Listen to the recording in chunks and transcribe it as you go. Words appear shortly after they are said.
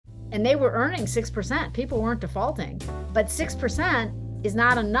and they were earning 6%. People weren't defaulting, but 6% is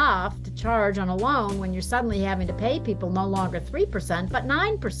not enough to charge on a loan when you're suddenly having to pay people no longer 3%, but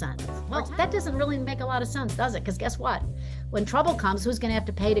 9%. Well, that doesn't really make a lot of sense, does it? Because guess what? When trouble comes, who's going to have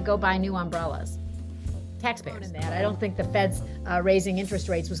to pay to go buy new umbrellas? Taxpayers. In that, I don't think the Fed's raising interest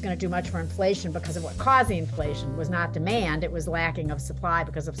rates was going to do much for inflation, because of what caused the inflation was not demand, it was lacking of supply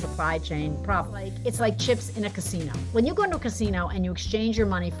because of supply chain problems. It's like chips in a casino. When you go into a casino and you exchange your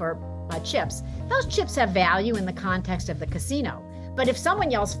money for chips, those chips have value in the context of the casino. But if someone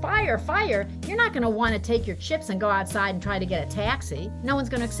yells, fire, fire, you're not going to want to take your chips and go outside and try to get a taxi. No one's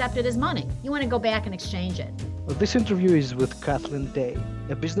going to accept it as money. You want to go back and exchange it. Well, this interview is with Kathleen Day,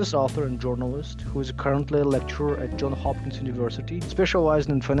 a business author and journalist who is currently a lecturer at Hopkins University,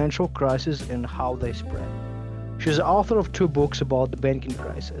 specializing in financial crises and how they spread. She's the author of 2 books about the banking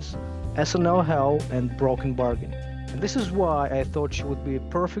crisis, S&L Hell and Broken Bargain. And this is why I thought she would be a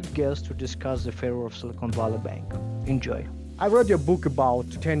perfect guest to discuss the failure of Silicon Valley Bank. Enjoy. I read your book about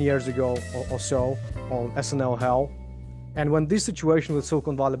 10 years ago or so on S&L Hell. And when this situation with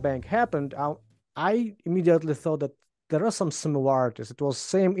Silicon Valley Bank happened, I immediately thought that there are some similarities. It was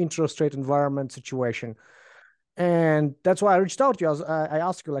same interest rate environment situation. And that's why I reached out to you. I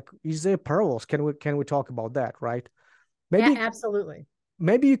asked you, like, is there parallels? Can we talk about that, right? Maybe, yeah, absolutely.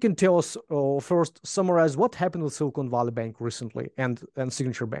 Maybe you can tell us first, summarize what happened with Silicon Valley Bank recently and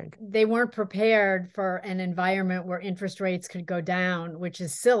Signature Bank. They weren't prepared for an environment where interest rates could go down, which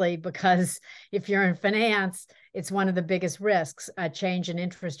is silly, because if you're in finance, it's one of the biggest risks, a change in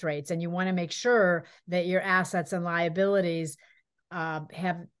interest rates. And you want to make sure that your assets and liabilities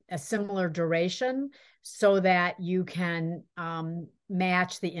have a similar duration so that you can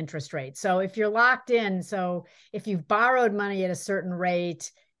match the interest rate. So if you're locked in, so if you've borrowed money at a certain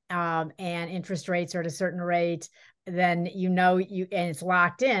rate and interest rates are at a certain rate, then and it's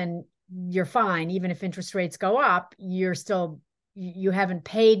locked in, you're fine. Even if interest rates go up, you haven't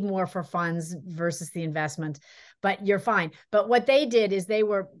paid more for funds versus the investment, but you're fine. But what they did is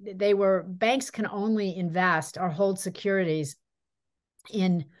banks can only invest or hold securities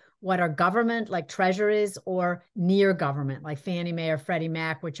in what are government, like treasuries, or near government, like Fannie Mae or Freddie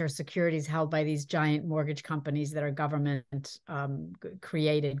Mac, which are securities held by these giant mortgage companies that are government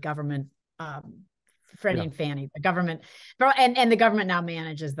created, government Freddie and Fannie, the government, and the government now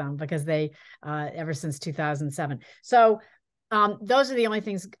manages them because they ever since 2007. So those are the only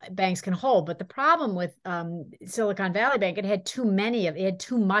things banks can hold. But the problem with Silicon Valley Bank, it had too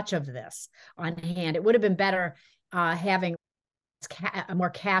much of this on hand. It would have been better having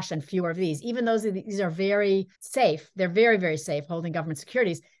more cash and fewer of these. Even though these are very safe, they're very, very safe holding government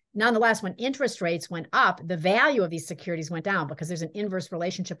securities. Nonetheless, when interest rates went up, the value of these securities went down because there's an inverse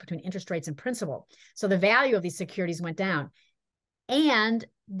relationship between interest rates and principal. So the value of these securities went down. And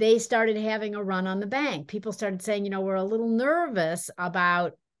they started having a run on the bank. People started saying, we're a little nervous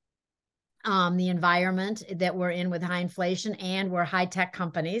about the environment that we're in with high inflation, and we're high-tech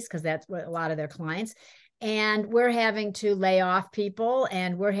companies, because that's what a lot of their clients. And we're having to lay off people,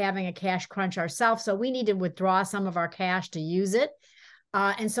 and we're having a cash crunch ourselves. So we need to withdraw some of our cash to use it.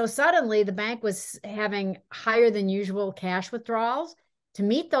 And so suddenly the bank was having higher than usual cash withdrawals. To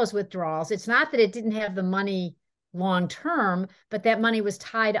meet those withdrawals, it's not that it didn't have the money long term, but that money was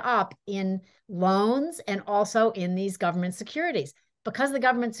tied up in loans and also in these government securities. Because the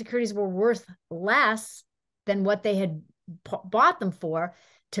government securities were worth less than what they had bought them for,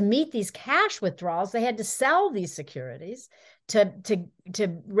 to meet these cash withdrawals, they had to sell these securities to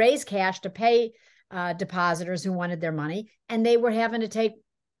raise cash to pay depositors who wanted their money. And they were having to take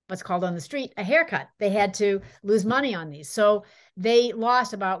what's called on the street a haircut. They had to lose money on these. So they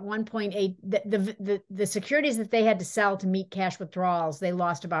lost about 1.8, the securities that they had to sell to meet cash withdrawals, they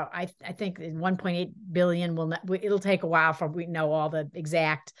lost about, I think 1.8 billion. It'll take a while for we know all the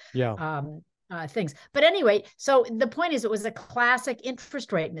exact things. But anyway, so the point is, it was a classic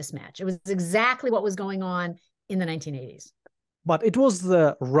interest rate mismatch. It was exactly what was going on in the 1980s. But it was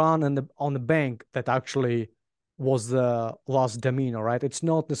the run on the bank that actually was the loss domino, right? It's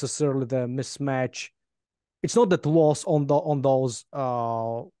not necessarily the mismatch. It's not that loss on those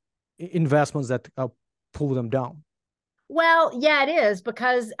investments that pull them down. Well, yeah, it is,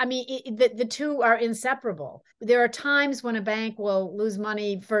 because the two are inseparable. There are times when a bank will lose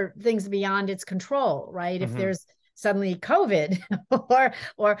money for things beyond its control, right? Mm-hmm. If there's suddenly COVID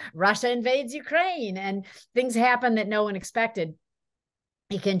or Russia invades Ukraine and things happen that no one expected,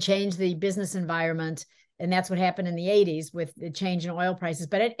 it can change the business environment. And that's what happened in the 80s with the change in oil prices.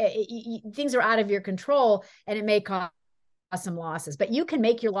 But things are out of your control, and it may cause some losses. But you can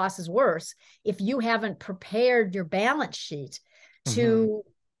make your losses worse if you haven't prepared your balance sheet to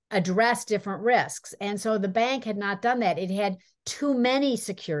address different risks. And so the bank had not done that. It had too many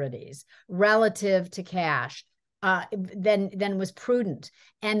securities relative to cash than was prudent.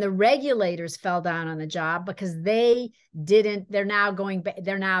 And the regulators fell down on the job because they're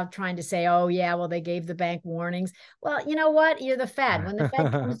now trying to say, oh yeah, well, they gave the bank warnings. Well, you know what? You're the Fed. When the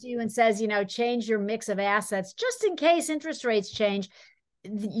Fed comes to you and says, change your mix of assets, just in case interest rates change,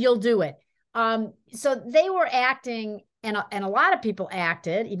 you'll do it. So they were acting, and a lot of people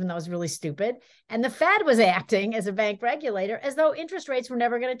acted, even though it was really stupid. And the Fed was acting as a bank regulator as though interest rates were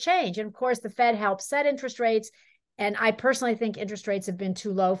never going to change. And of course, the Fed helped set interest rates. And I personally think interest rates have been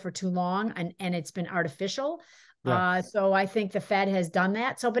too low for too long, and it's been artificial. Yeah. So I think the Fed has done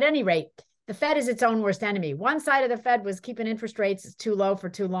that. So, but at any rate, the Fed is its own worst enemy. One side of the Fed was keeping interest rates too low for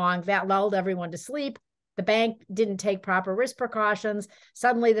too long. That lulled everyone to sleep. The bank didn't take proper risk precautions.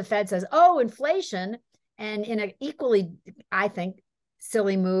 Suddenly the Fed says, oh, inflation. And in an equally, I think,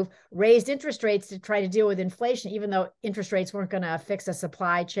 silly move, raised interest rates to try to deal with inflation, even though interest rates weren't going to fix a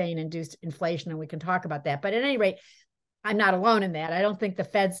supply chain induced inflation. And we can talk about that. But at any rate, I'm not alone in that. I don't think the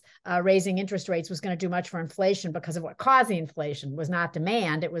Fed's raising interest rates was going to do much for inflation, because of what caused the inflation was not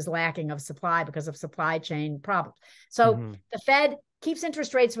demand. It was lacking of supply because of supply chain problems. So the Fed keeps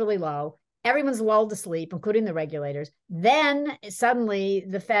interest rates really low. Everyone's lulled to sleep, including the regulators. Then suddenly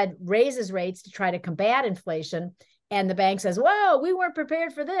the Fed raises rates to try to combat inflation. And the bank says, whoa, we weren't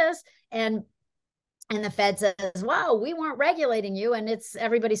prepared for this. And the Fed says, whoa, we weren't regulating you. And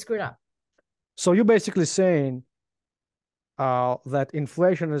everybody screwed up. So you're basically saying that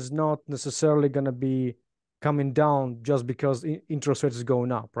inflation is not necessarily going to be coming down just because interest rates is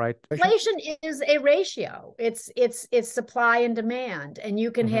going up, right? Inflation is a ratio. It's supply and demand, and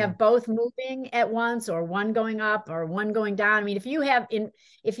you can have both moving at once, or one going up or one going down. I mean, if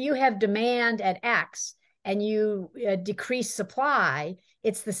you have demand at X and you decrease supply,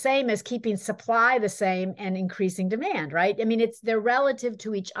 it's the same as keeping supply the same and increasing demand, right? I mean, they're relative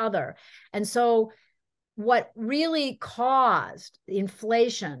to each other. And so what really caused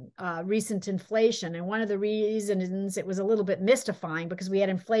inflation, recent inflation, and one of the reasons it was a little bit mystifying, because we had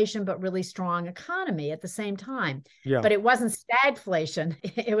inflation but really strong economy at the same time. Yeah. But it wasn't stagflation.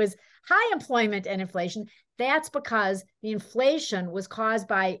 It was high employment and inflation. That's because the inflation was caused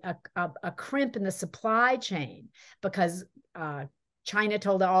by a crimp in the supply chain, because China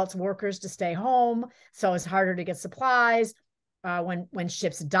told all its workers to stay home, so it's harder to get supplies. When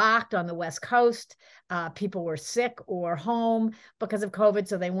ships docked on the West Coast, people were sick or home because of COVID,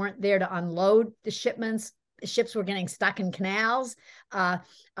 so they weren't there to unload the shipments. The ships were getting stuck in canals.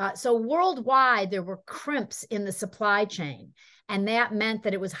 So worldwide, there were crimps in the supply chain, and that meant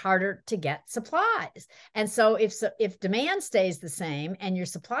that it was harder to get supplies. And so if demand stays the same and your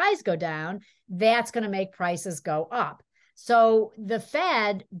supplies go down, that's going to make prices go up. So the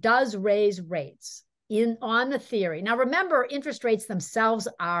Fed does raise rates on the theory. Now, remember, interest rates themselves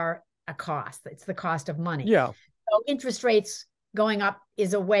are a cost. It's the cost of money. Yeah. So interest rates going up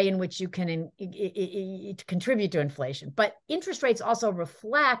is a way in which you can contribute to inflation. But interest rates also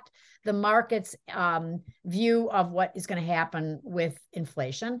reflect the market's view of what is going to happen with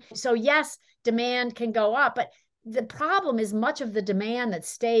inflation. So yes, demand can go up, but the problem is much of the demand that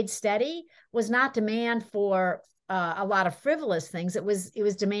stayed steady was not demand for a lot of frivolous things. It was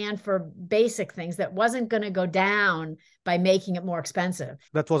demand for basic things that wasn't going to go down by making it more expensive.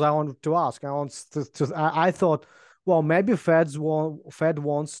 That's what I wanted to ask. I thought, well, maybe Fed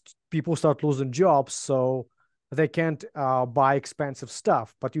wants people start losing jobs, so they can't buy expensive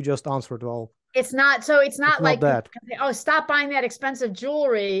stuff. But you just answered, well, it's not. So it's not like that. Oh, stop buying that expensive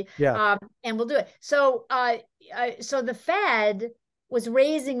jewelry. Yeah, and we'll do it. So so the Fed was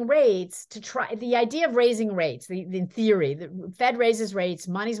raising rates to try. The idea of raising rates, in theory, the Fed raises rates,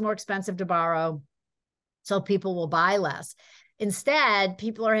 money's more expensive to borrow, so people will buy less. Instead,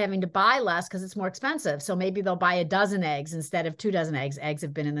 people are having to buy less because it's more expensive. So maybe they'll buy a dozen eggs instead of 2 dozen eggs. Eggs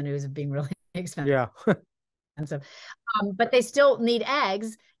have been in the news of being really expensive. Yeah. Expensive. But they still need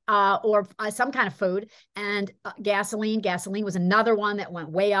eggs or some kind of food. And gasoline was another one that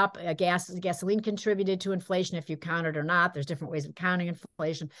went way up. Gasoline contributed to inflation, if you count it or not. There's different ways of counting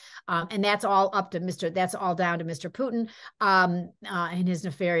inflation. And that's all down to Mr. Putin and his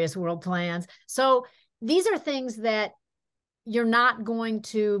nefarious world plans. So these are things that you're not going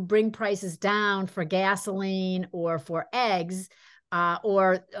to bring prices down for gasoline or for eggs. I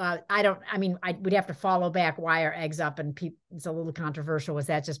would have to follow back why are eggs up, and it's a little controversial. Was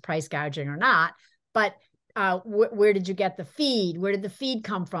that just price gouging or not? But where did you get the feed? Where did the feed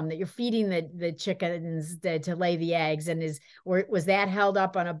come from that you're feeding the chickens to lay the eggs? And was that held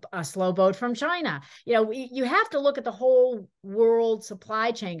up on a slow boat from China? You have to look at the whole world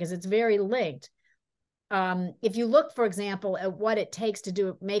supply chain because it's very linked. If you look, for example, at what it takes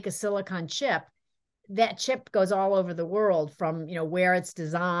to make a silicon chip, that chip goes all over the world, from where it's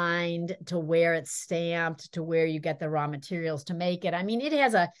designed to where it's stamped to where you get the raw materials to make it. I mean, it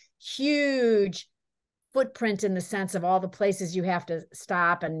has a huge footprint in the sense of all the places you have to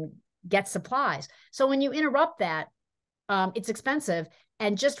stop and get supplies. So when you interrupt that, it's expensive,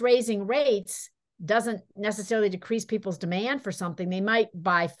 and just raising rates doesn't necessarily decrease people's demand for something. They might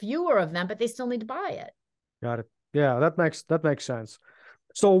buy fewer of them, but they still need to buy it. Got it. Yeah, that makes sense.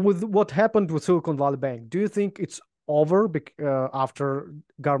 So with what happened with Silicon Valley Bank, do you think it's over after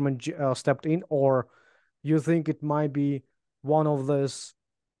government stepped in, or you think it might be one of those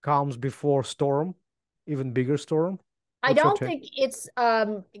calms before storm, even bigger storm? I don't think it's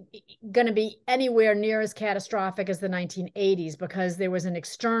going to be anywhere near as catastrophic as the 1980s, because there was an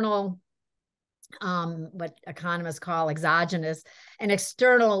external, what economists call exogenous, an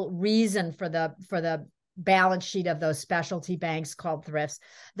external reason for the balance sheet of those specialty banks called thrifts.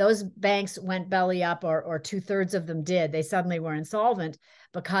 Those banks went belly up, or 2/3 of them did. They suddenly were insolvent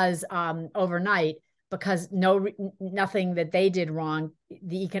because overnight, because nothing that they did wrong,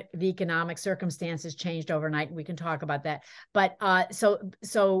 the economic circumstances changed overnight, and we can talk about that. But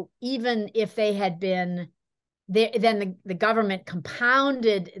so even if they had been there, then the government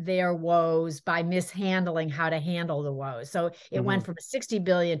compounded their woes by mishandling how to handle the woes. So it went from a $60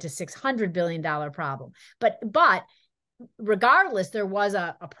 billion to $600 billion problem. But regardless, there was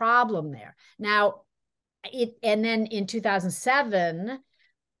a problem there. Now, and then in 2007,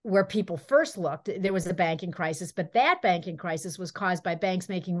 where people first looked, there was a banking crisis, but that banking crisis was caused by banks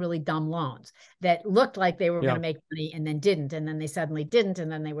making really dumb loans that looked like they were going to make money and then didn't, and then they suddenly didn't,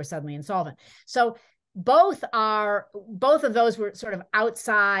 and then they were suddenly insolvent. So both of those were sort of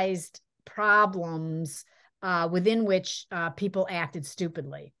outsized problems within which people acted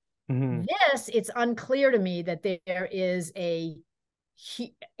stupidly. It's unclear to me that there is an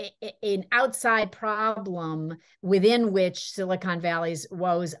outside problem within which Silicon Valley's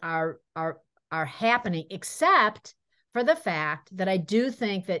woes are happening, except for the fact that I do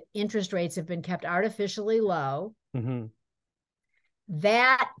think that interest rates have been kept artificially low.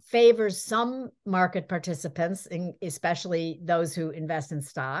 That favors some market participants, especially those who invest in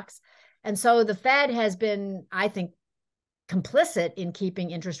stocks. And so the Fed has been, I think, complicit in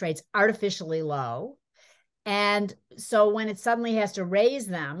keeping interest rates artificially low. And so when it suddenly has to raise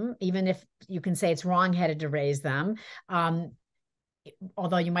them, even if you can say it's wrong-headed to raise them,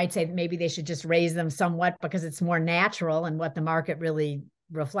 although you might say that maybe they should just raise them somewhat because it's more natural and what the market really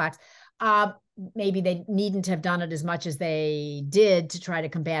reflects, maybe they needn't have done it as much as they did to try to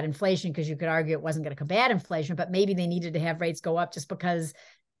combat inflation, because you could argue it wasn't going to combat inflation, but maybe they needed to have rates go up just because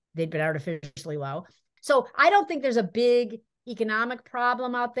they'd been artificially low. So I don't think there's a big economic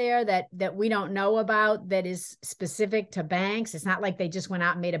problem out there that we don't know about that is specific to banks. It's not like they just went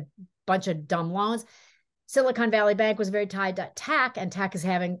out and made a bunch of dumb loans. Silicon Valley Bank was very tied to tech, and tech is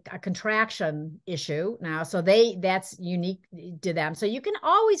having a contraction issue now. So that's unique to them. So you can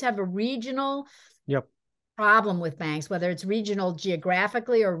always have a regional problem with banks, whether it's regional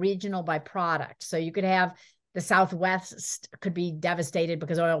geographically or regional by product. So you could have the Southwest could be devastated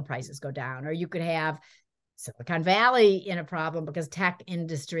because oil prices go down, or you could have Silicon Valley in a problem because tech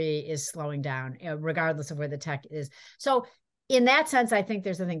industry is slowing down, regardless of where the tech is. So in that sense, I think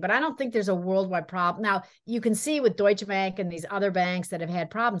there's a thing, but I don't think there's a worldwide problem. Now, you can see with Deutsche Bank and these other banks that have had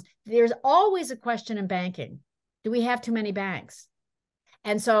problems, there's always a question in banking. Do we have too many banks?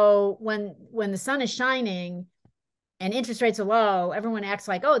 And so when the sun is shining and interest rates are low, everyone acts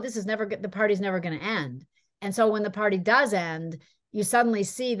like, oh, the party's never going to end. And so when the party does end, you suddenly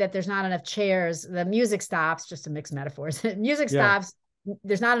see that there's not enough chairs. The music stops, just to mix metaphors. Music stops.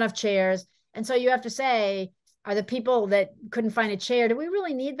 There's not enough chairs. And so you have to say, are the people that couldn't find a chair, do we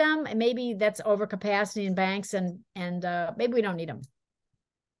really need them? And maybe that's overcapacity in banks, and maybe we don't need them.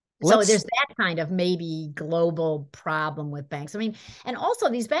 So there's that kind of maybe global problem with banks. I mean, and also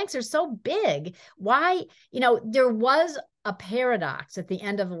these banks are so big. Why, there was a paradox at the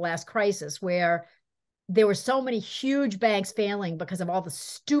end of the last crisis where there were so many huge banks failing because of all the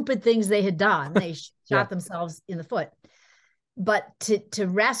stupid things they had done. They shot themselves in the foot. But to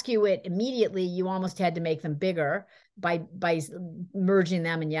rescue it immediately, you almost had to make them bigger by merging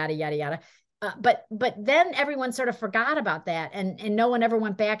them and yada, yada, yada. but then everyone sort of forgot about that, and no one ever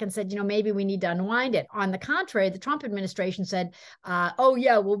went back and said, maybe we need to unwind it. On the contrary, the Trump administration said, oh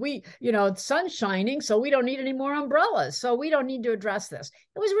yeah, well, the sun's shining, so we don't need any more umbrellas, so we don't need to address this.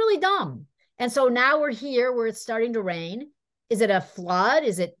 It was really dumb. And so now we're here where it's starting to rain. Is it a flood?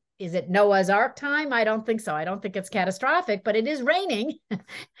 Is it Noah's Ark time? I don't think so. I don't think it's catastrophic, but it is raining.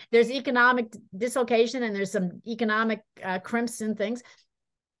 There's economic dislocation, and there's some economic crimps and things.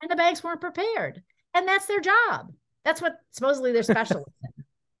 And the banks weren't prepared. And that's their job. That's what supposedly they're specialists in.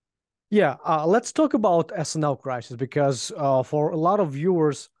 Yeah, let's talk about SNL crisis, because for a lot of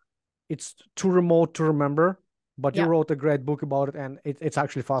viewers, it's too remote to remember. But you wrote a great book about it, and it's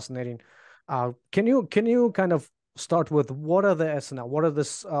actually fascinating. Can you kind of start with what are the SNL? What are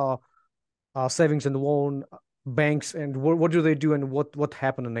this savings and loan banks, and what do they do, and what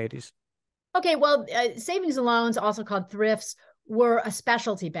happened in the 80s? Okay, well, savings and loans, also called thrifts, were a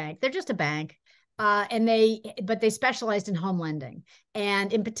specialty bank. They're just a bank, but they specialized in home lending.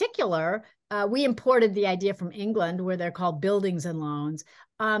 And in particular, we imported the idea from England, where they're called buildings and loans.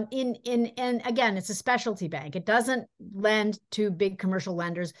 And again, it's a specialty bank. It doesn't lend to big commercial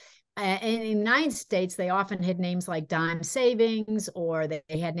lenders. In the United States, they often had names like Dime Savings, or they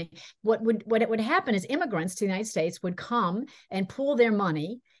had what would happen is immigrants to the United States would come and pool their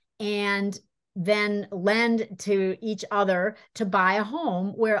money and then lend to each other to buy a home,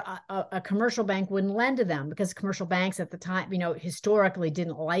 where a commercial bank wouldn't lend to them, because commercial banks at the time, historically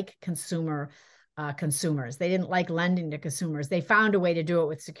didn't like consumers. They didn't like lending to consumers. They found a way to do it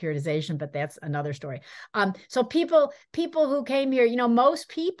with securitization, but that's another story. So people who came here, most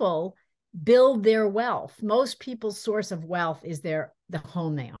people build their wealth. Most people's source of wealth is the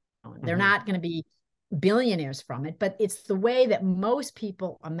home they own. They're not going to be billionaires from it, but it's the way that most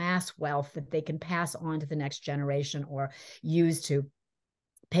people amass wealth that they can pass on to the next generation or use to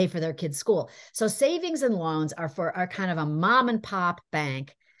pay for their kids' school. So savings and loans are kind of a mom and pop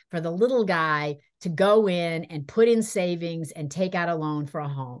bank for the little guy to go in and put in savings and take out a loan for a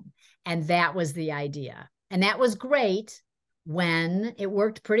home. And that was the idea. And that was great when it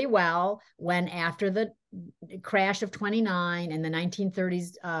worked pretty well, when after the crash of 29 and the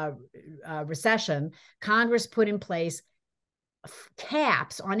 1930s recession, Congress put in place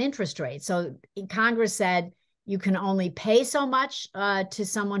caps on interest rates. So Congress said you can only pay so much to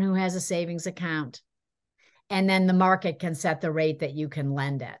someone who has a savings account, and then the market can set the rate that you can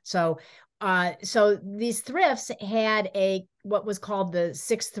lend at. So these thrifts had what was called the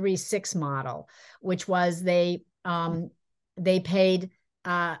 636 model, which was they paid,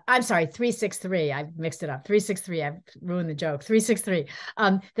 I'm sorry, 363. I've mixed it up. 363. I've ruined the joke. 363.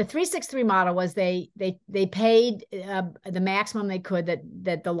 The 363 model was they paid the maximum they could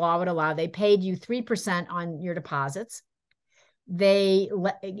that the law would allow. They paid you 3% on your deposits. They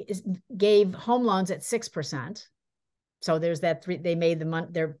gave home loans at 6%. So there's that they made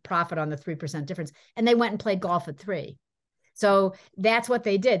their profit on the 3% difference, and they went and played golf at 3. So that's what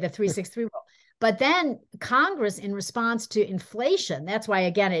they did, the 363 rule. But then Congress, in response to inflation, that's why,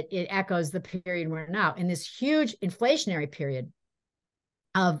 again, it echoes the period we're now in, this huge inflationary period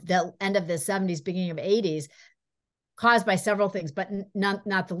of the end of the 70s, beginning of 80s, caused by several things, but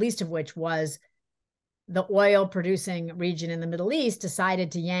not the least of which was the oil producing region in the Middle East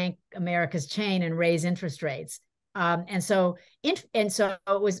decided to yank America's chain and raise interest rates. And so it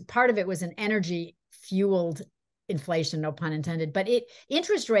was, part of it was an energy fueled inflation, no pun intended, but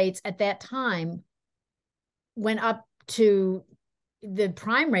interest rates at that time went up to, the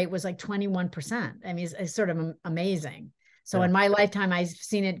prime rate was like 21%. I mean, it's sort of amazing. So in my lifetime, I've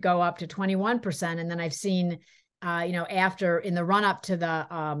seen it go up to 21%. And then I've seen, after, in the run up to the,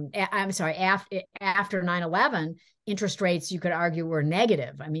 after 9/11, interest rates, you could argue, were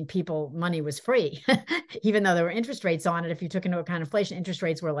negative. I mean, money was free, even though there were interest rates on it. If you took into account inflation, interest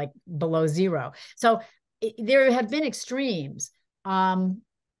rates were like below zero. So there have been extremes.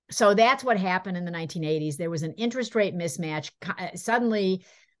 So that's what happened in the 1980s. There was an interest rate mismatch. Suddenly,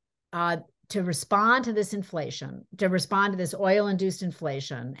 to respond to this inflation, to respond to this oil-induced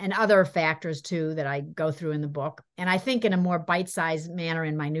inflation and other factors too that I go through in the book, and I think in a more bite-sized manner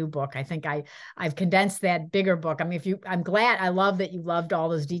in my new book. I think I've condensed that bigger book. I mean, I love that you loved all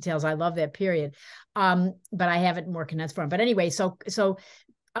those details. I love that period, but I have it in more condensed form. But anyway, so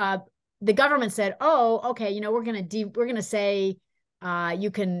the government said, "Oh, okay, we're going to say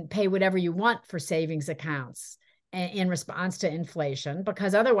you can pay whatever you want for savings accounts in response to inflation,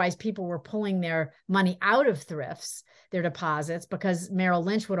 because otherwise people were pulling their money out of thrifts, their deposits, because Merrill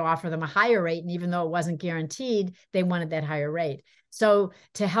Lynch would offer them a higher rate. And even though it wasn't guaranteed, they wanted that higher rate. So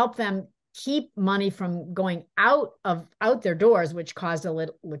to help them keep money from going out their doors, which caused a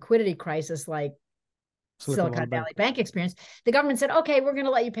liquidity crisis like Silicon Valley Bank experience. The government said, okay, we're going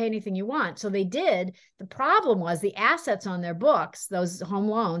to let you pay anything you want. So they did. The problem was the assets on their books, those home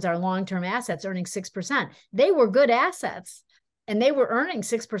loans, our long-term assets earning 6%. They were good assets and they were earning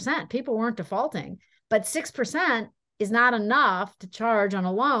 6%. People weren't defaulting, but 6% is not enough to charge on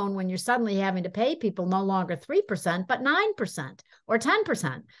a loan when you're suddenly having to pay people no longer 3%, but 9% or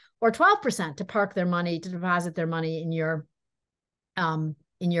 10% or 12% to park their money, to deposit their money in your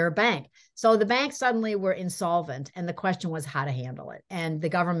bank. So the banks suddenly were insolvent, and the question was how to handle it. And the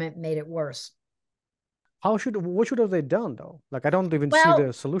government made it worse. What should have they done though? Like, I don't even see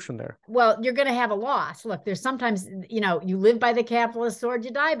the solution there. Well, you're going to have a loss. Look, there's sometimes, you live by the capitalist sword, you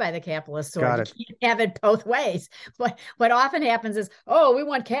die by the capitalist sword. You can't have it both ways. What often happens is, oh, we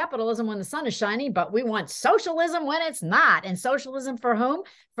want capitalism when the sun is shining, but we want socialism when it's not. And socialism for whom?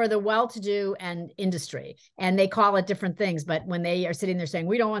 For the well-to-do and industry. And they call it different things. But when they are sitting there saying,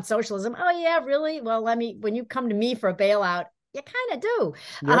 we don't want socialism. Oh yeah, really? Well, when you come to me for a bailout, you kind of do.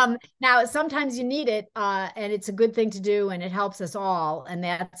 Yep. Now, sometimes you need it, and it's a good thing to do, and it helps us all. And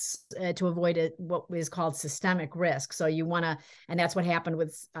that's to avoid what is called systemic risk. So you want to, and that's what happened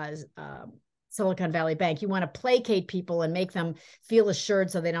with Silicon Valley Bank. You want to placate people and make them feel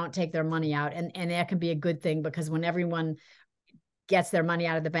assured so they don't take their money out. And that can be a good thing, because when everyone gets their money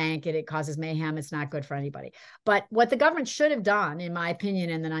out of the bank, it causes mayhem. It's not good for anybody. But what the government should have done, in my opinion,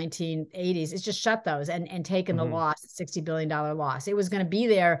 in the 1980s is just shut those and taken the loss, $60 billion loss. It was going to be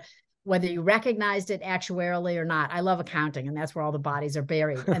there whether you recognized it actuarially or not. I love accounting, and that's where all the bodies are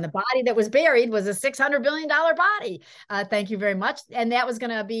buried. And the body that was buried was a $600 billion body. Thank you very much. And that was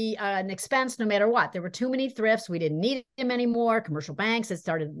going to be an expense no matter what. There were too many thrifts. We didn't need them anymore. Commercial banks had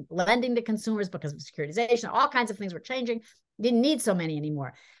started lending to consumers because of securitization. All kinds of things were changing. Didn't need so many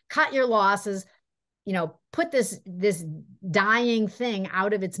anymore. Cut your losses, put this dying thing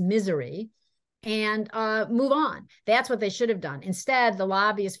out of its misery and move on. That's what they should have done. Instead, the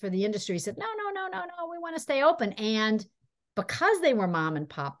lobbyists for the industry said, no, we want to stay open. And because they were mom and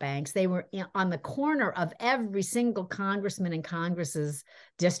pop banks, they were on the corner of every single congressman in Congress's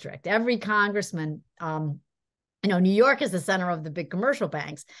district. Every congressman, New York is the center of the big commercial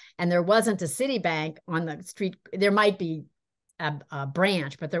banks, and there wasn't a Citibank on the street. There might be a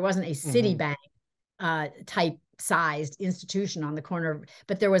branch, but there wasn't a Citibank type sized institution on the corner,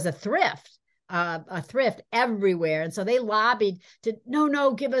 but there was a thrift everywhere. And so they lobbied to,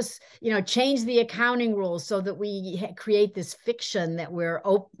 no, give us, change the accounting rules so that we create this fiction that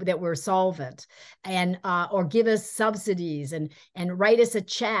we're solvent, and, or give us subsidies and write us a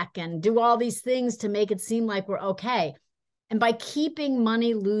check and do all these things to make it seem like we're okay. And by keeping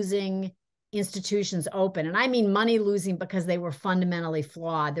money losing institutions open, and I mean money losing because they were fundamentally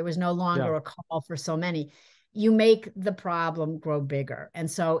flawed, there was no longer a call for so many, you make the problem grow bigger.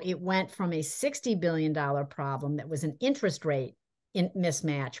 And so it went from a $60 billion problem that was an interest rate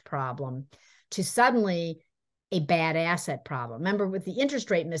mismatch problem to suddenly a bad asset problem. Remember, with the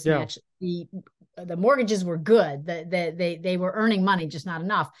interest rate mismatch, the mortgages were good. They were earning money, just not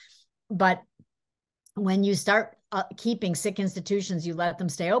enough. But when you start keeping sick institutions, you let them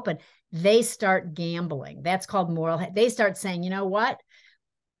stay open, they start gambling. That's called moral. They start saying, you know what,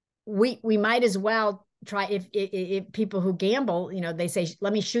 we might as well try, if people who gamble, they say,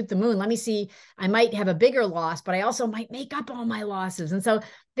 let me shoot the moon. Let me see, I might have a bigger loss, but I also might make up all my losses. And so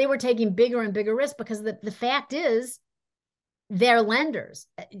they were taking bigger and bigger risks, because the fact is they're lenders.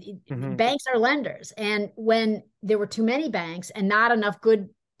 Banks are lenders. And when there were too many banks and not enough good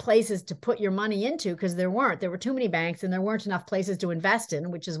places to put your money into, because there were too many banks and there weren't enough places to invest in,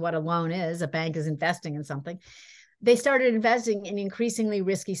 which is what a loan is. A bank is investing in something. They started investing in increasingly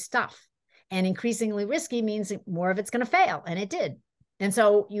risky stuff. And increasingly risky means more of it's going to fail. And it did. And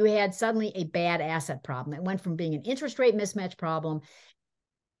so you had suddenly a bad asset problem. It went from being an interest rate mismatch problem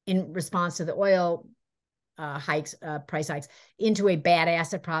in response to the oil price hikes, into a bad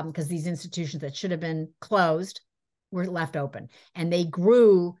asset problem, because these institutions that should have been closed were left open. And they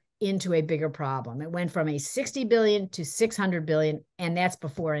grew into a bigger problem. It went from a 60 billion to 600 billion, and that's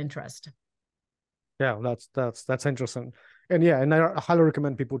before interest. Yeah, that's interesting. And and I highly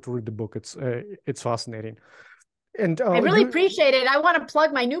recommend people to read the book. It's fascinating. And I really appreciate it. I want to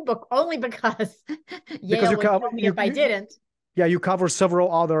plug my new book only because Yale would kill me if I didn't. Yeah, you cover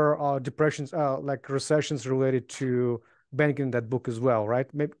several other depressions, like recessions related to banking in that book as well, right?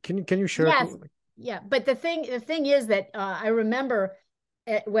 Maybe, can you share? Yes. Yeah, but the thing is that I remember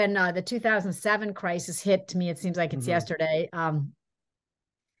when the 2007 crisis hit. To me, it seems like it's yesterday.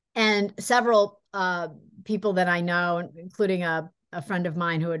 And several people that I know, including a a friend of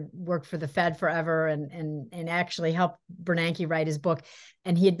mine who had worked for the Fed forever and actually helped Bernanke write his book.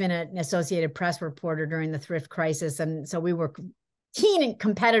 And he had been an Associated Press reporter during the thrift crisis. And so we were keen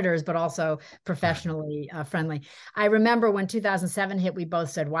competitors, but also professionally friendly. I remember when 2007 hit, we both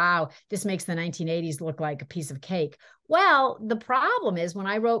said, wow, this makes the 1980s look like a piece of cake. Well, the problem is when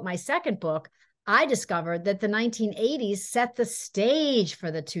I wrote my second book, I discovered that the 1980s set the stage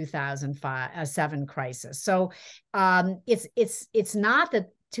for the 2007 crisis. So it's not that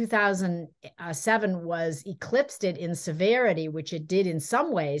 2007 was eclipsed it in severity, which it did in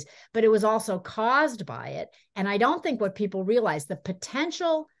some ways, but it was also caused by it. And I don't think what people realize, the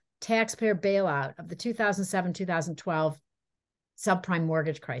potential taxpayer bailout of the 2007-2012 subprime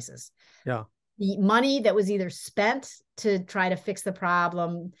mortgage crisis. Yeah. The money that was either spent to try to fix the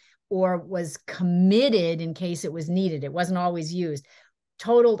problem or was committed in case it was needed, it wasn't always used,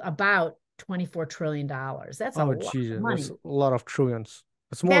 totaled about $24 trillion. That's a lot of money. That's a lot of trillions.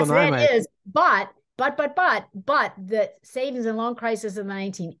 It's more than I make. Is, but the savings and loan crisis in the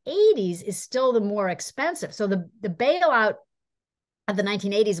 1980s is still the more expensive. So the bailout of the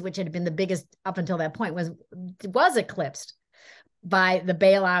 1980s, which had been the biggest up until that point, was eclipsed by the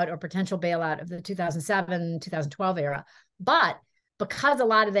bailout or potential bailout of the 2007-2012 era. But because a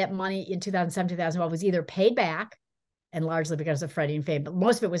lot of that money in 2007-2012 was either paid back, and largely because of Freddie and Fannie, but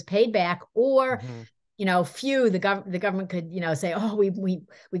most of it was paid back, or the government could, say, oh, we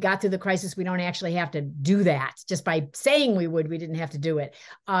got through the crisis. We don't actually have to do that. Just by saying we didn't have to do it.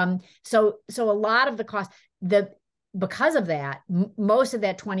 So a lot of the cost, because of that, most of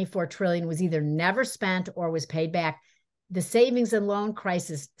that 24 trillion was either never spent or was paid back. The savings and loan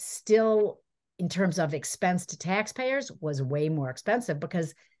crisis still, in terms of expense to taxpayers, was way more expensive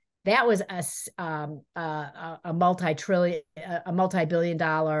because that was a multi-billion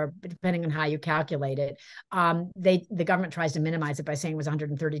dollar, depending on how you calculate it. The government tries to minimize it by saying it was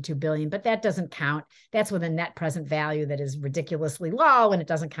 132 billion, but that doesn't count. That's with a net present value that is ridiculously low, and it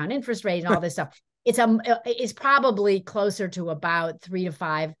doesn't count interest rate and all this stuff. It's probably closer to about $300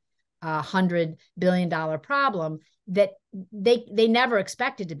 to $500 billion problem that they never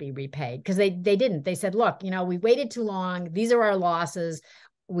expected to be repaid, because they didn't. They said, look, we waited too long. These are our losses.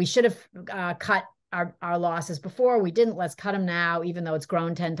 We should have cut our losses before. We didn't. Let's cut them now, even though it's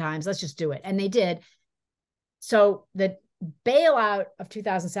grown 10 times. Let's just do it. And they did. So the bailout of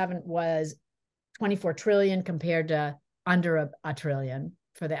 2007 was 24 trillion compared to under a trillion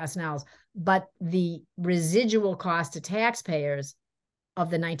for the S&Ls. But the residual cost to taxpayers of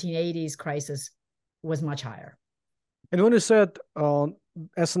the 1980s crisis was much higher. And when you said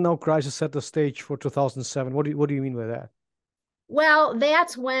S&L crisis set the stage for 2007, what do you mean by that? Well,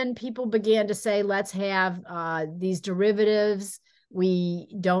 that's when people began to say, let's have these derivatives. We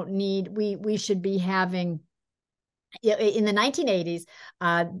should be having, in the 1980s,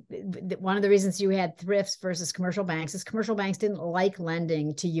 one of the reasons you had thrifts versus commercial banks is commercial banks didn't like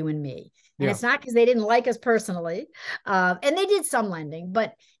lending to you and me. And it's not because they didn't like us personally. And they did some lending,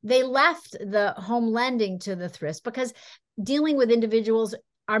 but they left the home lending to the thrifts because dealing with individuals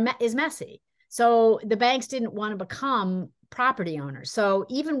is messy. So the banks didn't want to become property owners. So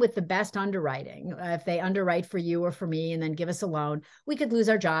even with the best underwriting, if they underwrite for you or for me and then give us a loan, we could lose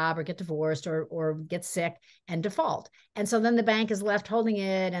our job or get divorced or get sick and default. And so then the bank is left holding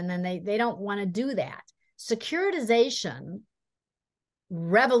it, and then they don't want to do that. Securitization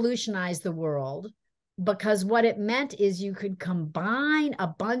revolutionized the world because what it meant is you could combine a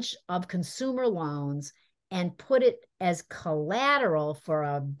bunch of consumer loans and put it as collateral for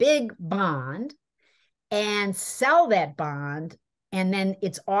a big bond and sell that bond, and then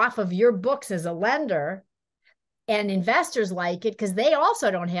it's off of your books as a lender. And investors like it because they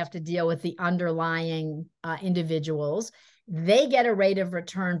also don't have to deal with the underlying individuals. They get a rate of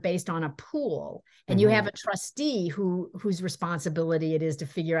return based on a pool, and you have a trustee whose responsibility it is to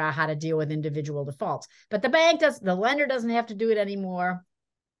figure out how to deal with individual defaults. But the lender doesn't have to do it anymore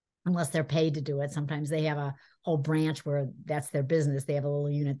unless they're paid to do it. Sometimes they have a whole branch where that's their business. They have a little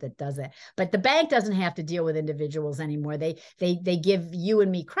unit that does it. But the bank doesn't have to deal with individuals anymore. They give you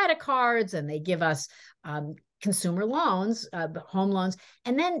and me credit cards, and they give us consumer loans, home loans,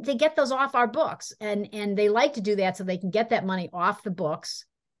 and then they get those off our books. And they like to do that so they can get that money off the books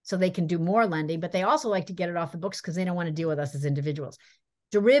so they can do more lending, but they also like to get it off the books because they don't want to deal with us as individuals.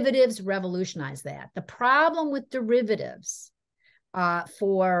 Derivatives revolutionize that. The problem with derivatives as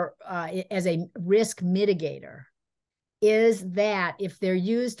a risk mitigator is that if they're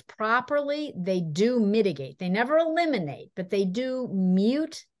used properly, they do mitigate. They never eliminate, but they do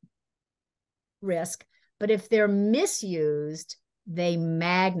mute risk. But if they're misused, they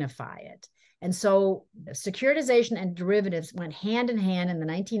magnify it. And so securitization and derivatives went hand in hand in the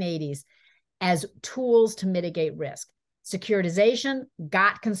 1980s as tools to mitigate risk. Securitization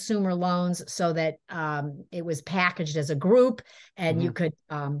got consumer loans so that it was packaged as a group, and you could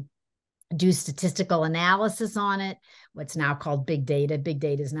do statistical analysis on it. What's now called big data. Big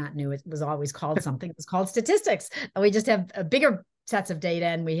data is not new. It was always called something. It was called statistics. We just have a bigger sets of data,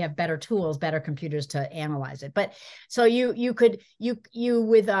 and we have better tools, better computers to analyze it. But so you with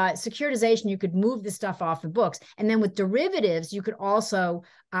securitization, you could move this stuff off the books. And then with derivatives, you could also,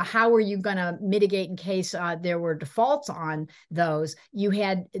 how are you going to mitigate in case there were defaults on those? You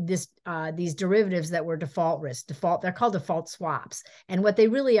had these derivatives that were default risk. They're called default swaps. And what they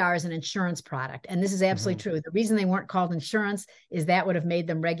really are is an insurance product. And this is absolutely true. The reason they weren't called insurance is that would have made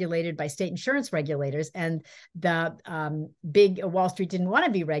them regulated by state insurance regulators. And the big Wall Street didn't want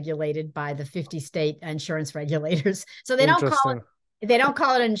to be regulated by the 50 state insurance regulators. So they don't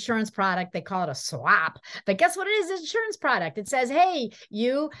call it an insurance product. They call it a swap. But guess what it is? It's an insurance product. It says, hey,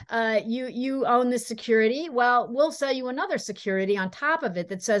 you own this security. Well, we'll sell you another security on top of it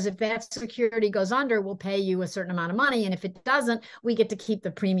that says if that security goes under, we'll pay you a certain amount of money. And if it doesn't, we get to keep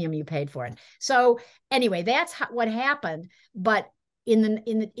the premium you paid for it. So anyway, that's what happened. But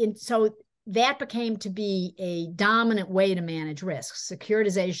so that became to be a dominant way to manage risks: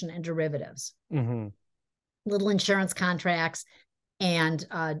 securitization and derivatives, little insurance contracts, and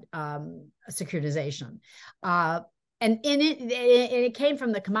securitization. And it came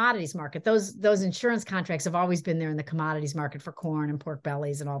from the commodities market. Those insurance contracts have always been there in the commodities market for corn and pork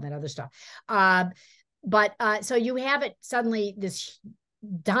bellies and all that other stuff. But so you have it suddenly, this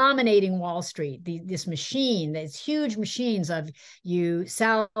dominating Wall Street, this machine, these huge machines of you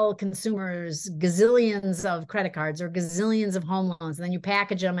sell consumers gazillions of credit cards or gazillions of home loans, and then you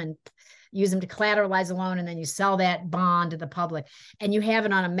package them and use them to collateralize a loan, and then you sell that bond to the public, and you have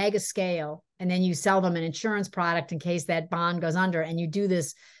it on a mega scale, and then you sell them an insurance product in case that bond goes under, and you do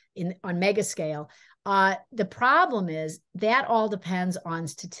this on mega scale. The problem is that all depends on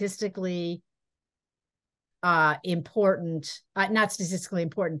statistically important, not statistically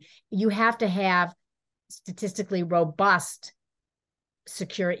important. You have to have statistically robust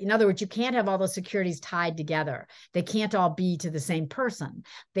security. In other words, you can't have all those securities tied together. They can't all be to the same person.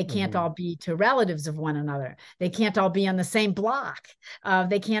 They can't all be to relatives of one another. They can't all be on the same block.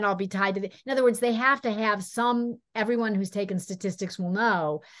 They can't all be tied to in other words, they have to have everyone who's taken statistics will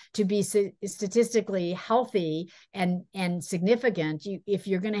know, to be statistically healthy and significant. If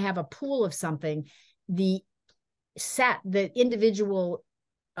you're going to have a pool of something, the individual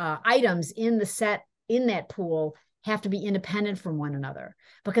items in the set in that pool have to be independent from one another,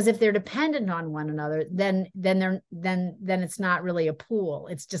 because if they're dependent on one another, then it's not really a pool.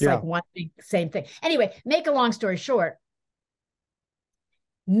 It's just like one big same thing. Anyway, make a long story short,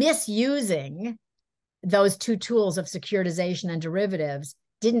 misusing those two tools of securitization and derivatives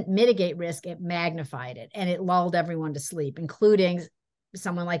didn't mitigate risk, it magnified it, and it lulled everyone to sleep, including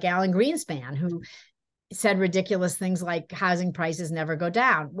someone like Alan Greenspan, who said ridiculous things like housing prices never go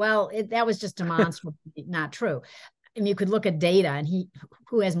down. Well, that was just demonstrably not true. I mean, you could look at data, and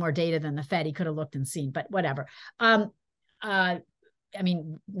who has more data than the Fed? He could have looked and seen, but whatever. I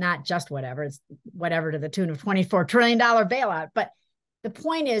mean, not just whatever, it's whatever to the tune of $24 trillion bailout. But the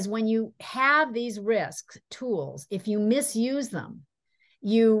point is, when you have these risk tools, if you misuse them,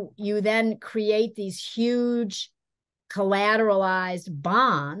 you then create these huge collateralized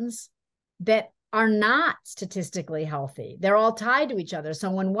bonds that are not statistically healthy. They're all tied to each other. So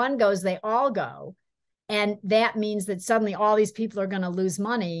when one goes, they all go. And that means that suddenly all these people are going to lose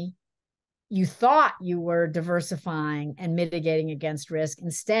money. You thought you were diversifying and mitigating against risk.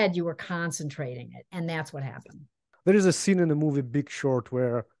 Instead, you were concentrating it. And that's what happened. There is a scene in the movie Big Short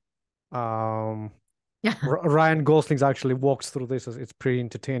where Ryan Gosling actually walks through this. It's pretty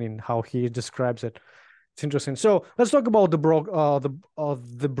entertaining how he describes it. It's interesting. So let's talk about the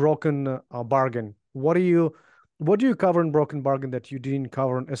broken bargain. What do you cover in Broken Bargain that you didn't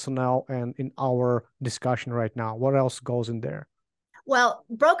cover in SNL and in our discussion right now? What else goes in there? Well,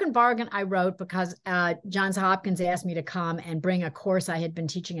 Broken Bargain I wrote because Johns Hopkins asked me to come and bring a course I had been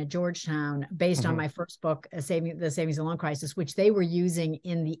teaching at Georgetown based on my first book, The Savings and Loan Crisis, which they were using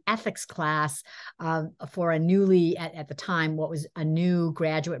in the ethics class for a newly, at the time, what was a new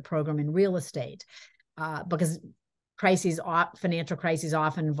graduate program in real estate. Because financial crises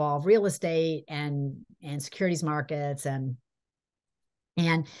often involve real estate and securities markets, and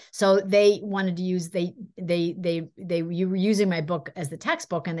so they wanted to use you were using my book as the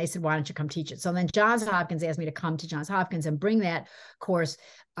textbook, and they said, why don't you come teach it? So then Johns Hopkins asked me to come to Johns Hopkins and bring that course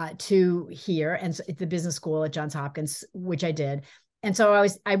to here, and so at the business school at Johns Hopkins, which I did. and so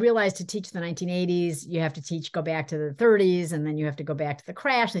I realized to teach the 1980s, you have to go back to the 30s, and then you have to go back to the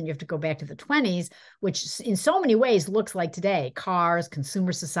crash, then you have to go back to the 20s, which in so many ways looks like today. Cars,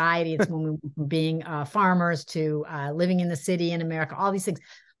 consumer society, it's when we went from being farmers to living in the city in America, all these things.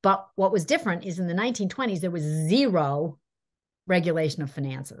 But what was different is in the 1920s, there was zero regulation of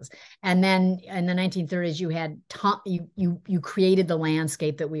finances. And then in the 1930s, you had you created the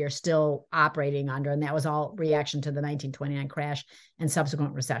landscape that we are still operating under. And that was all reaction to the 1929 crash and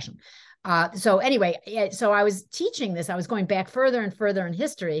subsequent recession. So anyway, so I was teaching this. I was going back further and further in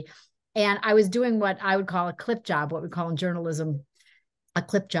history. And I was doing what I would call a clip job, what we call in journalism a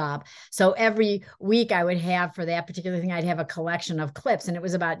clip job. So every week I would have, for that particular thing, I'd have a collection of clips, and it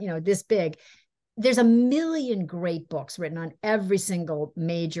was about, this big. There's a million great books written on every single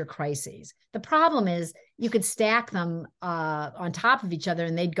major crises. The problem is you could stack them on top of each other,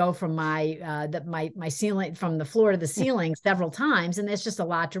 and they'd go from my ceiling, from the floor to the ceiling several times, and there's just a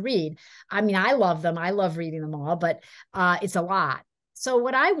lot to read. I mean, I love them. I love reading them all, but it's a lot. So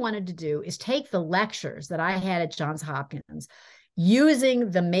what I wanted to do is take the lectures that I had at Johns Hopkins,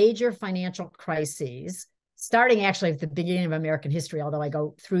 using the major financial crises, starting actually at the beginning of American history, although I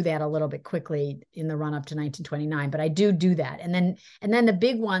go through that a little bit quickly in the run up to 1929, but I do that. And then the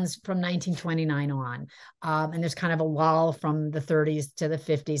big ones from 1929 on. And there's kind of a lull from the 30s to the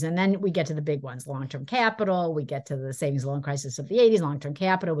 50s. And then we get to the big ones, long-term capital, we get to the savings loan crisis of the 80s, long-term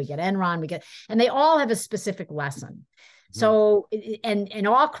capital, we get Enron, and they all have a specific lesson. Mm-hmm. So, and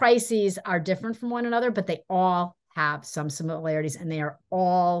all crises are different from one another, but they all have some similarities, and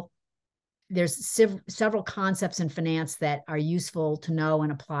there's several concepts in finance that are useful to know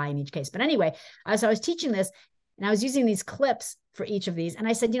and apply in each case. But anyway, as I was teaching this, and I was using these clips for each of these, and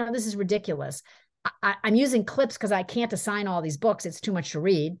I said, this is ridiculous. I'm using clips because I can't assign all these books. It's too much to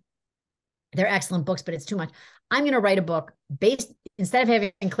read. They're excellent books, but it's too much. I'm going to write a book instead of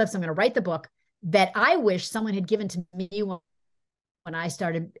having clips, I'm going to write the book that I wish someone had given to me when I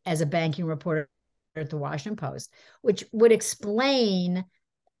started as a banking reporter at the Washington Post, which would explain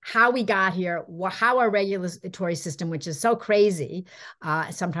how we got here, how our regulatory system, which is so crazy,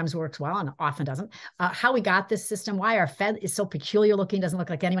 sometimes works well and often doesn't, how we got this system, why our Fed is so peculiar looking, doesn't look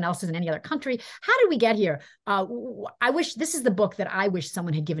like anyone else's in any other country. How did we get here? This is the book that I wish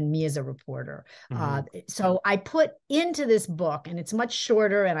someone had given me as a reporter. Mm-hmm. So I put into this book, and it's much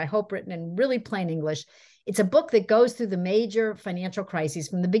shorter, and I hope written in really plain English. It's a book that goes through the major financial crises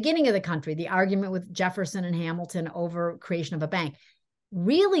from the beginning of the country, the argument with Jefferson and Hamilton over creation of a bank.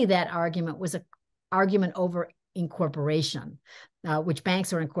 Really, that argument was an argument over incorporation, which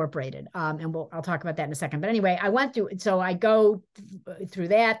banks are incorporated. And I'll talk about that in a second. But anyway, I go through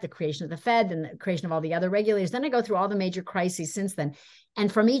that, the creation of the Fed and the creation of all the other regulators. Then I go through all the major crises since then.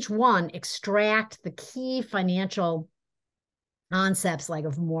 And from each one, extract the key financial concepts like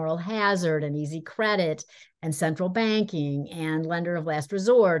of moral hazard and easy credit and central banking and lender of last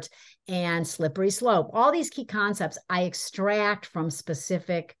resort and slippery slope. All these key concepts I extract from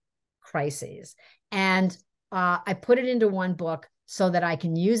specific crises. And I put it into one book so that I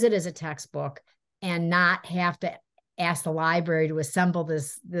can use it as a textbook and not have to ask the library to assemble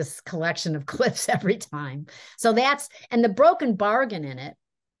this collection of clips every time. So and the broken bargain in it,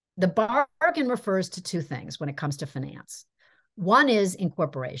 the bargain refers to two things when it comes to finance. One is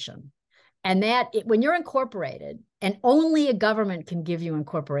incorporation. And when you're incorporated, and only a government can give you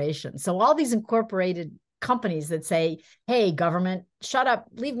incorporation. So all these incorporated companies that say, hey, government, shut up,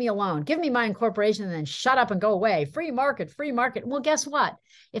 leave me alone, give me my incorporation, and then shut up and go away. Free market, free market. Well, guess what?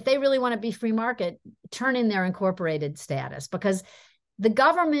 If they really want to be free market, turn in their incorporated status, because the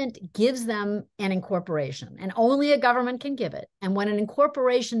government gives them an incorporation, and only a government can give it. And what an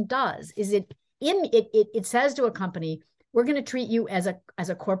incorporation does is it says to a company, we're going to treat you as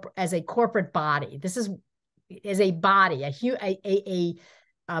a corporate body. This is a body, a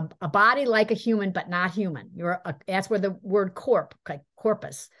body like a human, but not human. That's where the word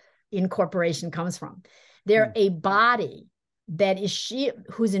corpus, incorporation comes from. They're a body that is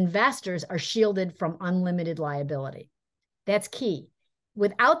whose investors are shielded from unlimited liability. That's key.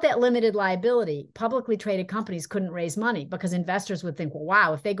 Without that limited liability, publicly traded companies couldn't raise money, because investors would think, well,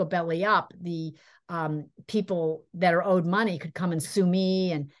 wow, if they go belly up, the people that are owed money could come and sue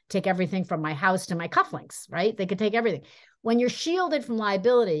me and take everything from my house to my cufflinks, right? They could take everything. When you're shielded from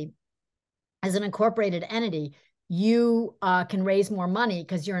liability as an incorporated entity, you can raise more money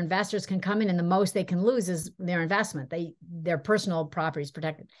because your investors can come in, and the most they can lose is their investment. Their personal property is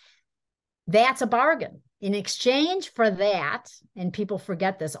protected. That's a bargain. In exchange for that, and people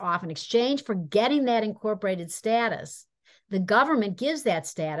forget this often, in exchange for getting that incorporated status, the government gives that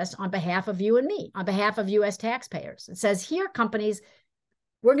status on behalf of you and me, on behalf of U.S. taxpayers. It says, here, companies,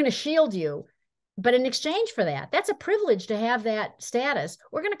 we're going to shield you. But in exchange for that, that's a privilege to have that status.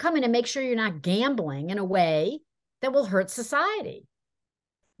 We're going to come in and make sure you're not gambling in a way that will hurt society.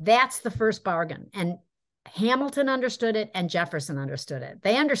 That's the first bargain. And Hamilton understood it and Jefferson understood it.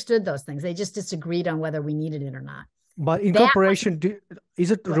 They understood those things. They just disagreed on whether we needed it or not. But incorporation,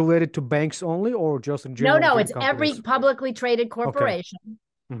 is it related to banks only or just in general? No, it's companies? Every publicly traded corporation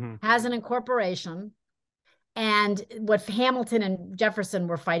has an incorporation. And what Hamilton and Jefferson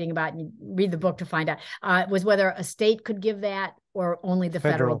were fighting about, and you read the book to find out, was whether a state could give that or only the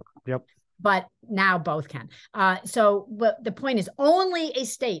federal. Yep. But now both can. But the point is, only a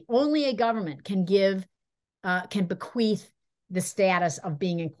state, only a government can bequeath the status of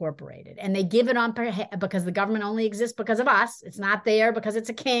being incorporated. And they give it on because the government only exists because of us. It's not there because it's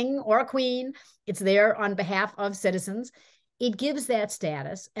a king or a queen. It's there on behalf of citizens. It gives that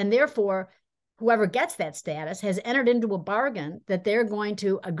status. And therefore, whoever gets that status has entered into a bargain that they're going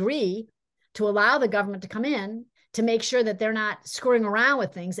to agree to allow the government to come in to make sure that they're not screwing around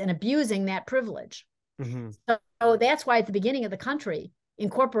with things and abusing that privilege. So that's why at the beginning of the country, in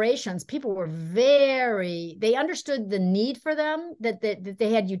corporations, people were they understood the need for them, that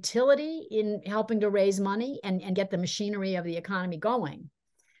they had utility in helping to raise money and get the machinery of the economy going.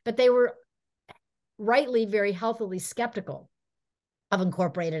 But they were rightly very healthily skeptical of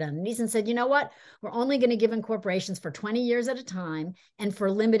incorporated entities and said, you know what, we're only going to give incorporations for 20 years at a time and for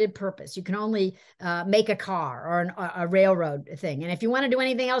limited purpose. You can only make a car or a railroad thing. And if you want to do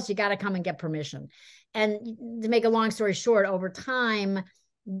anything else, you got to come and get permission. And to make a long story short, over time,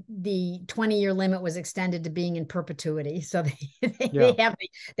 the 20-year limit was extended to being in perpetuity. So they have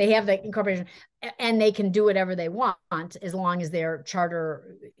the incorporation, and they can do whatever they want as long as their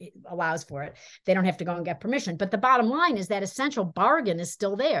charter allows for it. They don't have to go and get permission. But the bottom line is that essential bargain is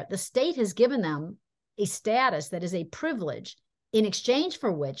still there. The state has given them a status that is a privilege, in exchange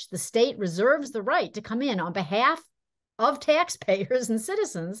for which the state reserves the right to come in on behalf of taxpayers and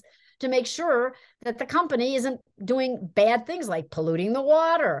citizens to make sure that the company isn't doing bad things like polluting the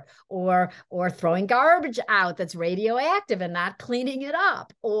water or throwing garbage out that's radioactive and not cleaning it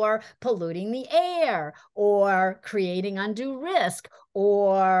up, or polluting the air, or creating undue risk,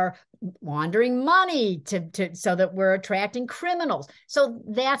 or laundering money so that we're attracting criminals. So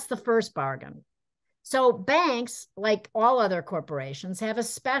that's the first bargain. So banks, like all other corporations, have a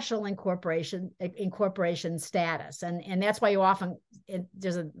special incorporation status, and that's why you often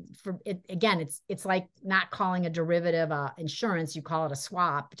it's like not calling a derivative insurance. You call it a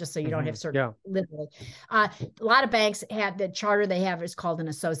swap, just so you don't have certain literally. A lot of banks have the charter they have is called an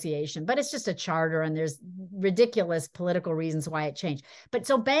association, but it's just a charter, and there's ridiculous political reasons why it changed. But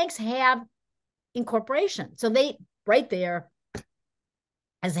so banks have incorporation, so they right there,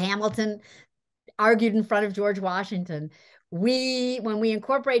 as Hamilton argued in front of George Washington, when we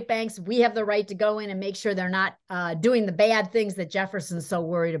incorporate banks, we have the right to go in and make sure they're not doing the bad things that Jefferson's so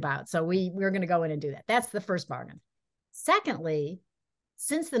worried about. So we're going to go in and do that. That's the first bargain. Secondly,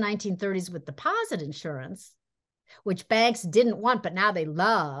 since the 1930s with deposit insurance, which banks didn't want, but now they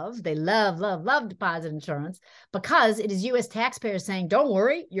love deposit insurance, because it is U.S. taxpayers saying, don't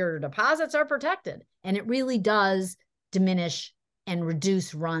worry, your deposits are protected. And it really does diminish and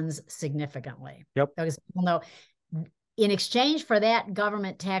reduce runs significantly. Yep. Because people know, in exchange for that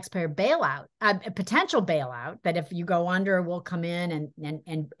government taxpayer bailout, a potential bailout, that if you go under, we'll come in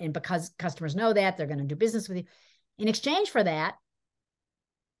and because customers know that, they're going to do business with you. In exchange for that,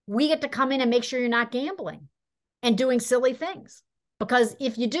 we get to come in and make sure you're not gambling and doing silly things. Because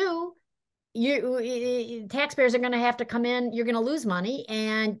if you do, taxpayers are going to have to come in, you're going to lose money,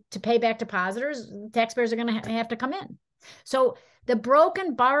 and to pay back depositors, taxpayers are going to have to come in. So the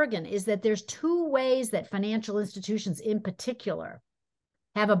broken bargain is that there's two ways that financial institutions in particular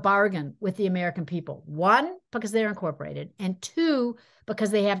have a bargain with the American people. One, because they're incorporated, and two,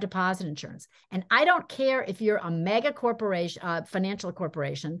 because they have deposit insurance. And I don't care if you're a mega corporation, financial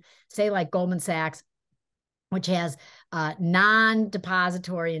corporation, say like Goldman Sachs, which has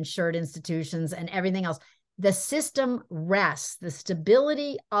non-depository insured institutions and everything else. The system rests, the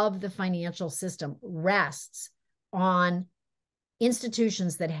stability of the financial system rests on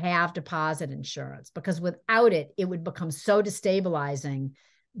institutions that have deposit insurance, because without it, it would become so destabilizing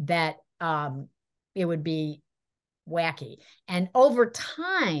that it would be wacky. And over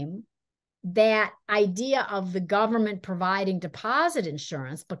time, that idea of the government providing deposit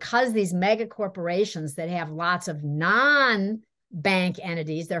insurance, because these mega corporations that have lots of non-bank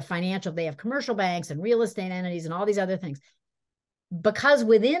entities, they're financial, they have commercial banks and real estate entities and all these other things, because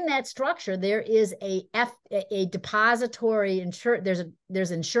within that structure there is a depository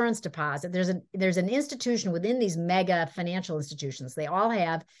there's insurance deposit. There's an institution within these mega financial institutions. They all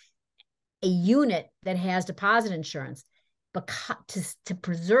have a unit that has deposit insurance, because to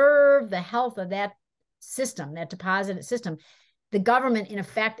preserve the health of that system, that deposit system. The government, in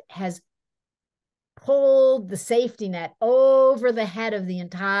effect, has pulled the safety net over the head of the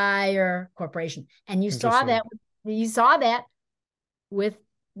entire corporation. And you saw that with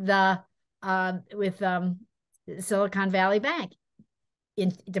the Silicon Valley Bank.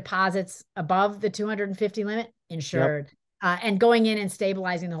 In deposits above the 250 limit, insured. Yep. And going in and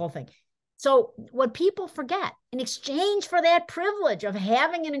stabilizing the whole thing. So what people forget, in exchange for that privilege of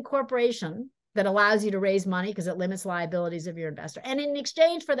having an incorporation that allows you to raise money because it limits liabilities of your investor, and in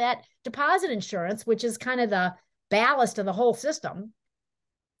exchange for that deposit insurance, which is kind of the ballast of the whole system,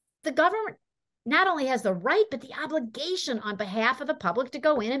 the government not only has the right, but the obligation on behalf of the public to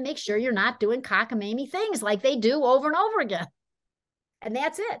go in and make sure you're not doing cockamamie things like they do over and over again. And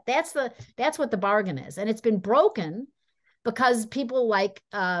that's it. That's what the bargain is. And it's been broken because people like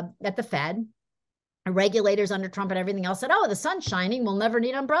at the Fed, regulators under Trump and everything else said, oh, the sun's shining, we'll never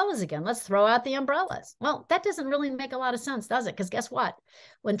need umbrellas again. Let's throw out the umbrellas. Well, that doesn't really make a lot of sense, does it? Because guess what?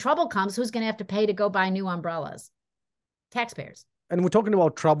 When trouble comes, who's going to have to pay to go buy new umbrellas? Taxpayers. And we're talking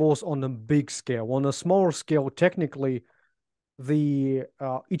about troubles on a big scale. On a smaller scale, technically, the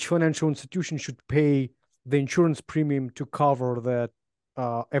each financial institution should pay the insurance premium to cover that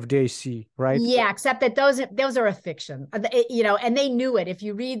FDIC, right? Yeah, except that those are a fiction, and they knew it. If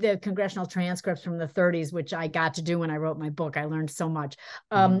you read the congressional transcripts from the 30s, which I got to do when I wrote my book, I learned so much.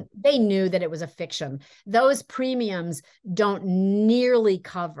 They knew that it was a fiction. Those premiums don't nearly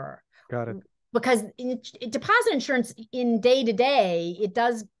cover. Got it. Because deposit insurance in day to day, it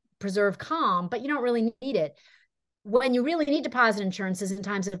does preserve calm, but you don't really need it. When you really need deposit insurance is in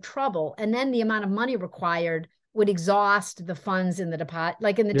times of trouble, and then the amount of money required would exhaust the funds in the deposit.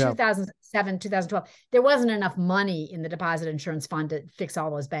 Like in the 2007, 2012, there wasn't enough money in the deposit insurance fund to fix all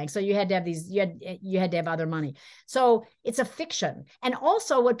those banks. So you had to have you had to have other money. So it's a fiction. And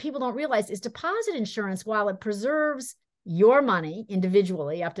also what people don't realize is deposit insurance, while it preserves your money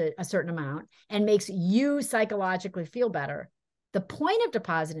individually up to a certain amount and makes you psychologically feel better, the point of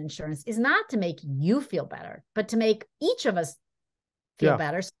deposit insurance is not to make you feel better, but to make each of us feel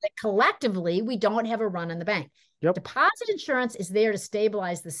better, so that collectively we don't have a run on the bank. Yep. Deposit insurance is there to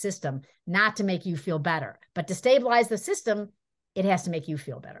stabilize the system, not to make you feel better. But to stabilize the system, it has to make you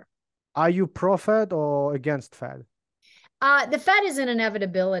feel better. Are you pro-Fed or against Fed? The Fed is an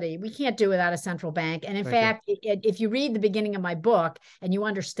inevitability. We can't do without a central bank. And in fact, if you read the beginning of my book and you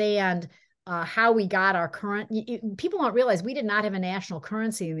understand how we got our current, people don't realize we did not have a national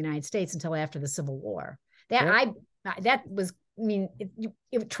currency in the United States until after the Civil War.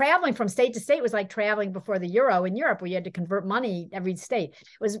 Traveling from state to state was like traveling before the euro in Europe, where you had to convert money every state. It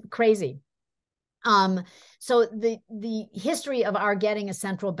was crazy. So the history of our getting a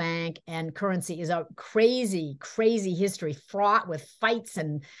central bank and currency is a crazy, crazy history, fraught with fights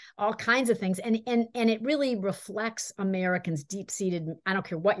and all kinds of things. And it really reflects Americans' deep-seated, I don't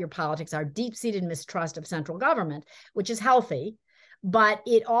care what your politics are, deep-seated mistrust of central government, which is healthy. But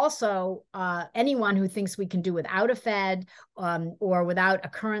it also, anyone who thinks we can do without a Fed or without a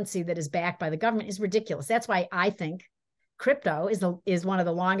currency that is backed by the government is ridiculous. That's why I think crypto is one of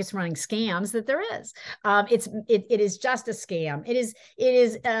the longest running scams that there is. It is just a scam. It is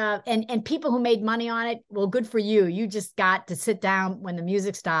and people who made money on it, well, good for you. You just got to sit down when the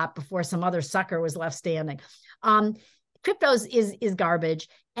music stopped before some other sucker was left standing. Cryptos is garbage,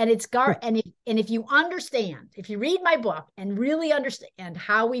 and it's and if you understand, if you read my book and really understand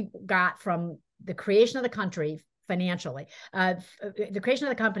how we got from the creation of the country financially, the creation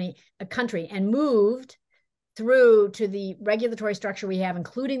of the country, and moved through to the regulatory structure we have,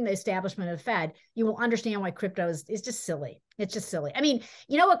 including the establishment of the Fed, you will understand why crypto is just silly. It's just silly. I mean,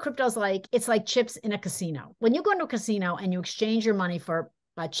 you know what crypto's like? It's like chips in a casino. When you go into a casino and you exchange your money for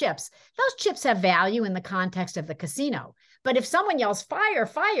chips, those chips have value in the context of the casino. But if someone yells, fire,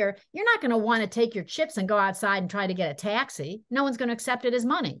 fire, you're not going to want to take your chips and go outside and try to get a taxi. No one's going to accept it as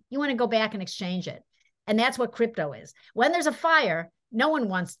money. You want to go back and exchange it. And that's what crypto is. When there's a fire, no one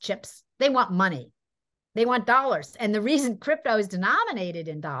wants chips. They want money. They want dollars. And the reason crypto is denominated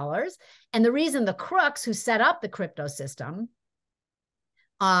in dollars, and the reason the crooks who set up the crypto system,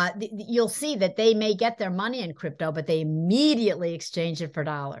 you'll see that they may get their money in crypto, but they immediately exchange it for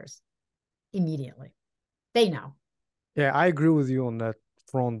dollars. Immediately. They know. Yeah, I agree with you on that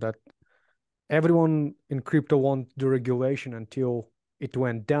front, that everyone in crypto wanted the regulation until it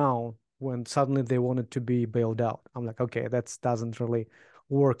went down. when suddenly they wanted to be bailed out. I'm like, okay, that doesn't really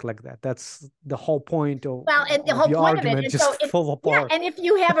work like that. That's the whole point of, Well, and the of whole your point of it, argument and just so fall yeah, apart. and if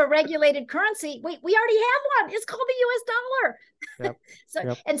you have a regulated currency, we already have one. It's called the U.S. dollar. Yep. So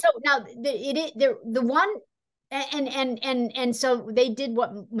Yep. and so now the one and so they did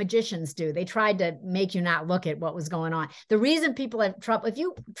what magicians do. They tried to make you not look at what was going on. The reason people have trouble, if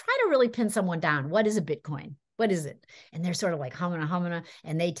you try to really pin someone down, what is a Bitcoin? What is it? And they're sort of like humming,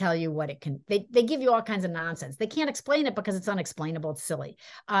 and they tell you what it can. They give you all kinds of nonsense. They can't explain it because it's unexplainable. It's silly.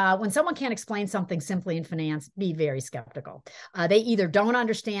 When someone can't explain something simply in finance, be very skeptical. They either don't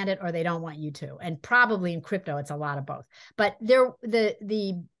understand it or they don't want you to. And probably in crypto, it's a lot of both. But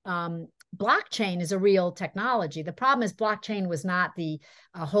the blockchain is a real technology. The problem is blockchain was not the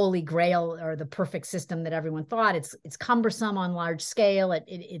holy grail or the perfect system that everyone thought. It's cumbersome on large scale.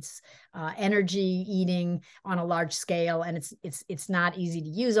 It's energy eating on a large scale, and it's not easy to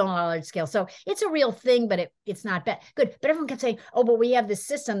use on a large scale. So it's a real thing, but it's not bad. Good. But everyone kept saying, oh, but we have this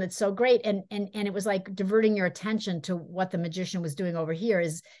system that's so great. And it was like diverting your attention to what the magician was doing over here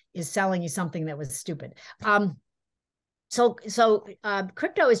is selling you something that was stupid. So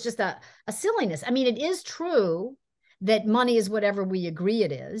crypto is just a silliness. I mean, it is true that money is whatever we agree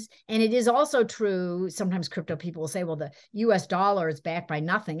it is. And it is also true, sometimes crypto people will say, well, the US dollar is backed by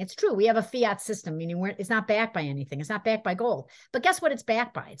nothing. It's true. We have a fiat system, meaning it's not backed by anything. It's not backed by gold. But guess what it's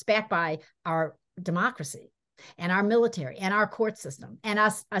backed by? It's backed by our democracy and our military and our court system and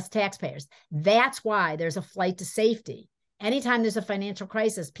us taxpayers. That's why there's a flight to safety. Anytime there's a financial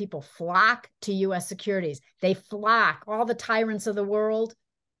crisis, people flock to U.S. securities. They flock. All the tyrants of the world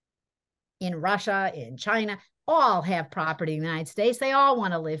in Russia, in China, all have property in the United States. They all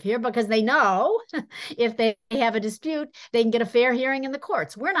want to live here because they know if they have a dispute, they can get a fair hearing in the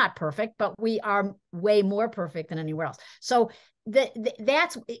courts. We're not perfect, but we are way more perfect than anywhere else. So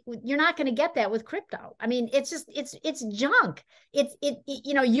that's you're not going to get that with crypto. I mean, it's junk.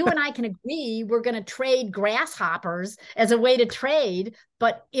 You and I can agree we're going to trade grasshoppers as a way to trade,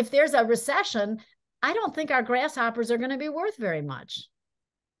 but if there's a recession, I don't think our grasshoppers are going to be worth very much.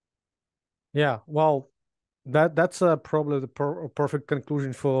 Yeah, well, that's probably the perfect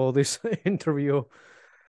conclusion for this interview.